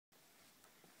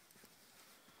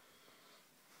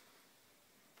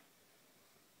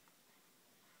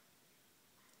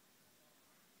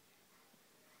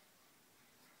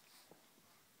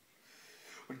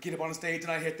Would get up on the stage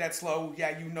and I hit that slow.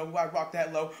 Yeah, you know I rock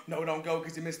that low. No, don't go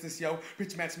cause you missed this, yo.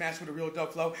 Preacher man smash with a real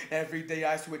dope flow. Every day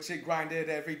I switch it, grind it.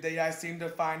 Every day I seem to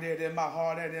find it in my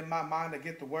heart and in my mind to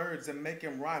get the words and make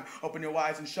them rhyme. Open your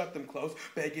eyes and shut them closed.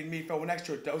 Begging me for an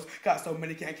extra dose. Got so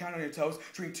many can't count on your toes.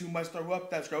 Drink too much, throw up,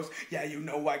 that's gross. Yeah, you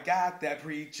know I got that.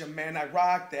 Preacher man, I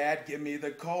rock that. Give me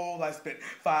the coal. I spit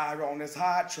fire on this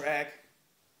hot track.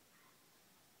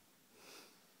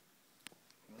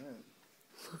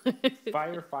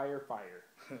 Fire, fire, fire.